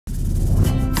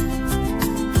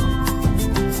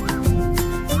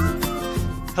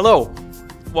Hello,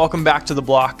 welcome back to the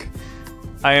block.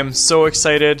 I am so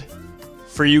excited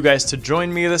for you guys to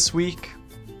join me this week.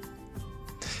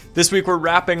 This week we're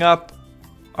wrapping up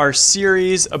our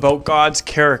series about God's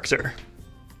character.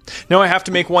 Now I have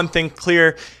to make one thing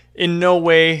clear. In no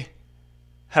way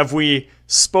have we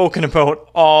spoken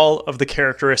about all of the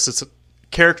characteristics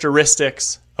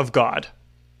of God.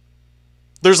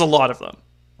 There's a lot of them.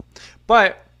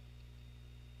 But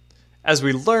as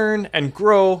we learn and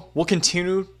grow, we'll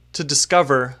continue to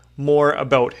discover more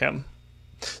about him.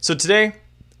 So today,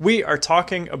 we are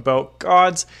talking about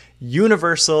God's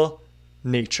universal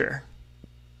nature.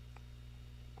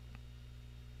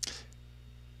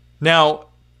 Now,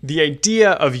 the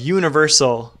idea of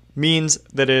universal means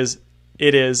that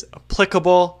it is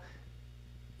applicable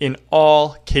in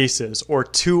all cases or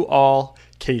to all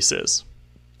cases.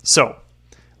 So,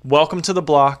 welcome to the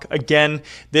block. Again,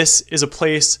 this is a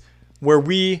place where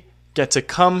we get to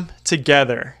come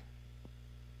together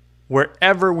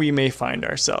wherever we may find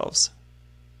ourselves.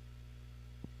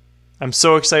 I'm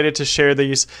so excited to share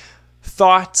these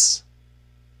thoughts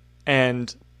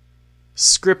and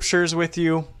scriptures with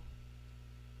you.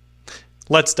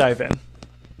 Let's dive in.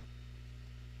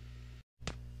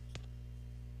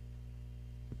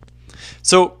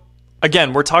 So,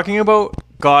 again, we're talking about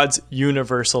God's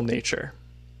universal nature.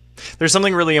 There's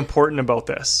something really important about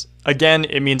this. Again,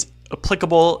 it means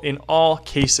applicable in all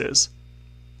cases.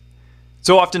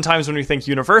 So oftentimes when we think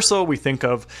universal, we think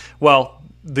of, well,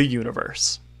 the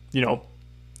universe. You know,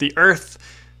 the earth,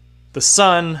 the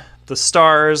sun, the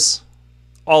stars,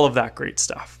 all of that great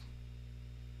stuff.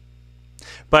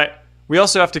 But we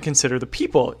also have to consider the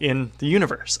people in the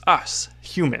universe, us,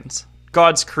 humans,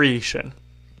 God's creation.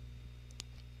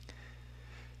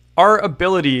 Our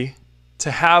ability to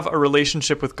have a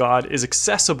relationship with God is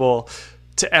accessible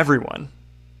to everyone.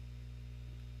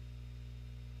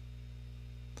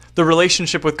 The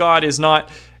relationship with God is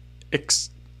not,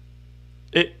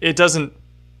 it doesn't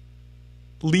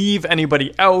leave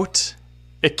anybody out.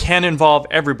 It can involve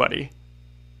everybody.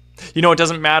 You know, it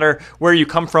doesn't matter where you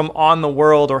come from on the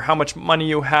world or how much money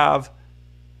you have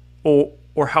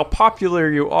or how popular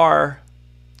you are.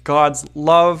 God's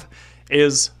love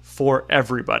is for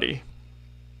everybody.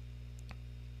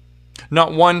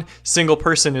 Not one single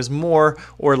person is more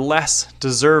or less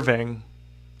deserving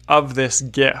of this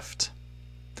gift.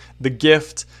 The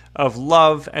gift of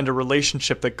love and a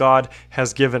relationship that God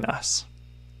has given us.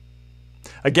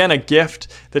 Again, a gift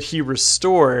that he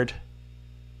restored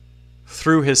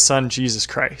through his son, Jesus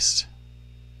Christ.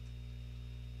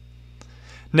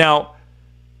 Now,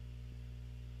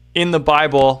 in the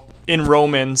Bible, in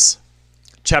Romans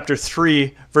chapter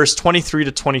 3, verse 23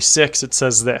 to 26, it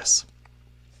says this: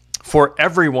 "For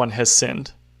everyone has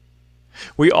sinned.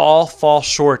 We all fall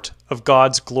short of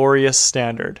God's glorious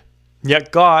standard.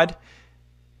 Yet God,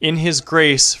 in his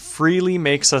grace, freely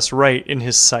makes us right in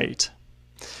his sight.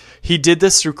 He did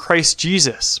this through Christ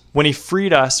Jesus, when he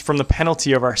freed us from the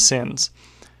penalty of our sins.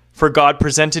 For God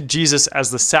presented Jesus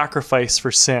as the sacrifice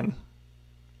for sin.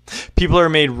 People are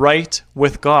made right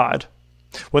with God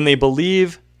when they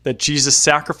believe that Jesus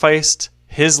sacrificed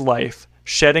his life,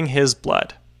 shedding his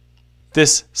blood.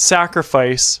 This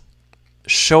sacrifice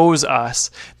shows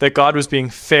us that God was being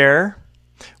fair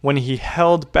when he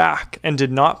held back and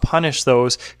did not punish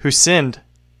those who sinned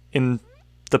in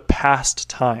the past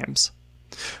times.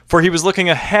 For he was looking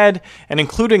ahead and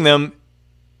including them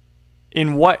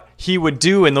in what he would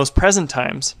do in those present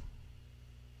times.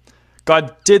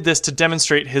 God did this to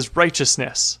demonstrate his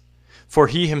righteousness, for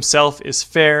he himself is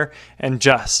fair and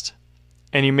just,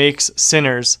 and he makes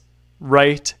sinners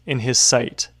right in his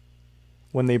sight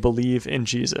when they believe in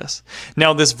Jesus."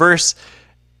 Now, this verse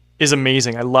is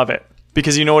amazing. I love it.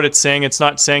 Because you know what it's saying? It's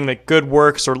not saying that good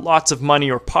works or lots of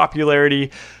money or popularity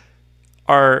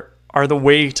are the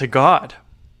way to God.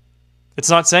 It's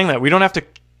not saying that. We don't have to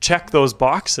check those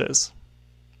boxes.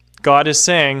 God is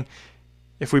saying,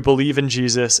 if we believe in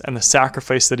Jesus and the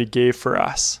sacrifice that he gave for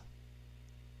us,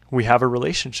 we have a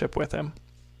relationship with him.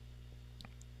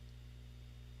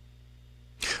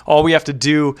 All we have to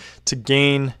do to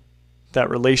gain that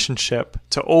relationship,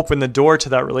 to open the door to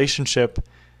that relationship,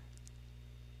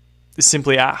 is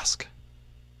simply ask.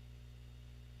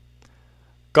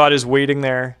 God is waiting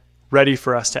there, ready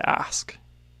for us to ask.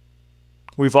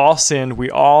 We've all sinned. We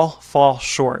all fall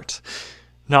short.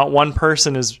 Not one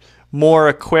person is more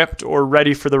equipped or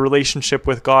ready for the relationship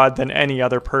with God than any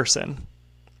other person.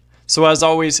 So as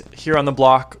always, here on the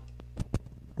block,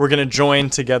 we're going to join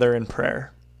together in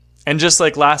prayer. And just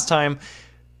like last time,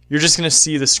 you're just going to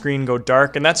see the screen go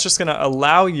dark, and that's just going to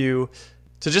allow you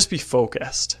to just be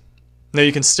focused. Now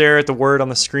you can stare at the word on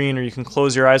the screen or you can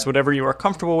close your eyes, whatever you are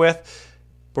comfortable with.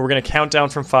 But we're going to count down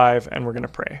from 5 and we're going to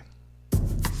pray.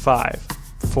 5,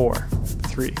 4,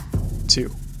 3, 2,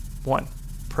 1.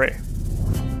 Pray.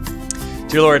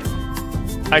 Dear Lord,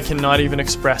 I cannot even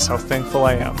express how thankful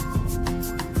I am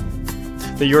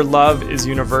that your love is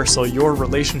universal, your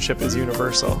relationship is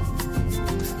universal,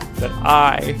 that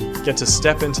I get to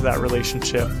step into that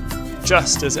relationship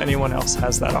just as anyone else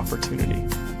has that opportunity.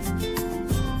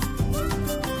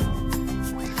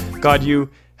 God,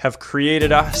 you have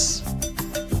created us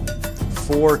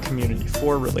for community,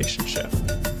 for relationship.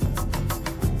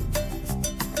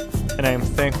 And I am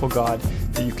thankful, God,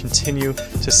 that you continue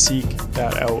to seek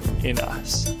that out in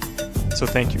us. So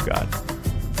thank you, God,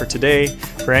 for today,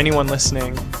 for anyone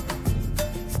listening.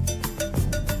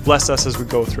 Bless us as we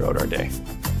go throughout our day.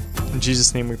 In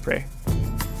Jesus' name we pray.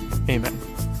 Amen.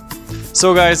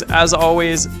 So guys, as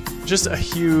always, just a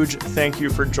huge thank you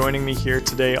for joining me here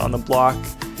today on The Block.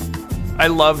 I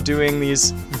love doing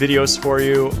these videos for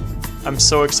you. I'm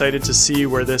so excited to see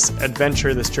where this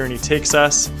adventure, this journey takes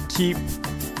us. Keep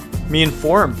me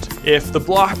informed. If The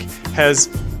Block has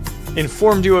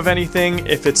informed you of anything,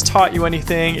 if it's taught you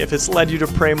anything, if it's led you to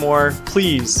pray more,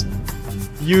 please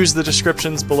use the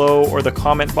descriptions below or the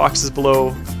comment boxes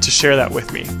below to share that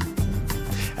with me.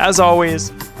 As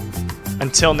always,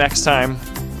 until next time,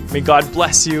 may God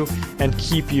bless you and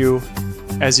keep you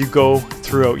as you go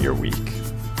throughout your week.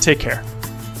 Take care.